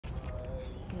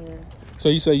Yeah. So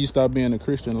you say you stopped being a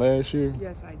Christian last year?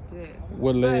 Yes, I did.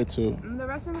 What led to? The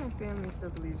rest of my family still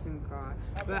believes in God,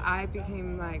 but I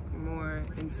became like more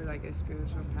into like a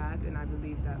spiritual path, and I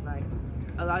believe that like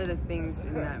a lot of the things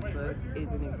in that book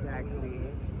isn't exactly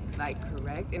like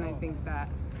correct, and I think that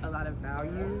a lot of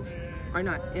values are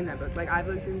not in that book. Like I've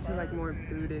looked into like more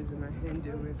Buddhism or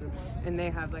Hinduism, and they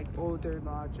have like older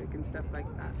logic and stuff like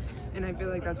that, and I feel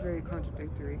like that's very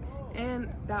contradictory, and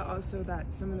that also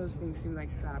that some of those things seem like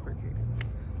fabricated.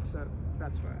 So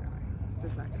that's why I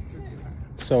decided to do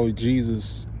that. So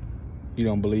Jesus, you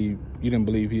didn't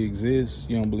believe he exists?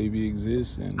 You don't believe he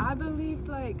exists? And I believe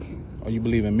like, or you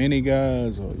believe in many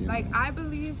gods, or you like know? I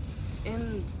believe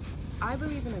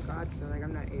in a God still. Like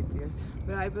I'm not atheist,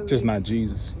 but I believe just not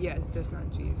Jesus. Yes, just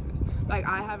not Jesus. Like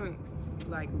I haven't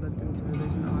like looked into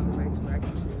religion all the way to where I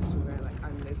can choose to where like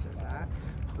I'm this or that,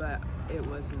 but it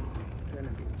wasn't gonna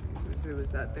be Jesus. It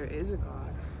was that there is a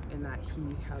God and that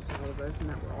he has all of us and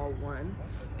that we're all one,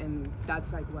 and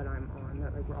that's like what I'm on,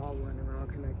 that like we're all one and we're all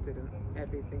connected and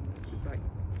everything is like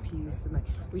peace, and like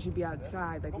we should be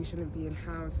outside, like we shouldn't be in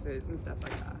houses and stuff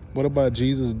like that. What about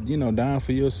Jesus, dying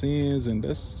for your sins? And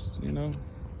that's,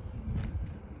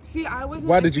 See, I wasn't.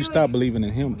 Why did you stop believing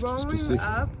in him specifically? Growing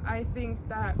up, I think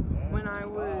that when I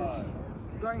was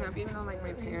growing up, even though like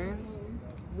my parents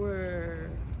were,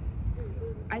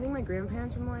 I think my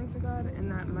grandparents were more into God, and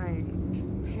that my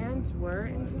parents were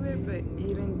into it, but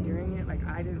even during it, like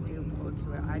I didn't feel pulled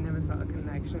to it. I never felt a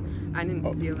connection. I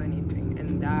didn't feel anything,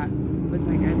 and that was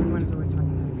like everyone's always talking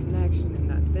about a connection and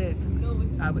that this.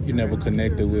 And that was you never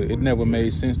connected with it. It never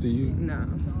made sense to you. No.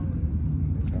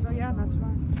 So yeah, that's why.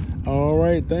 All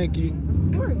right, thank you.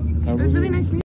 Of course. It was really nice meeting you.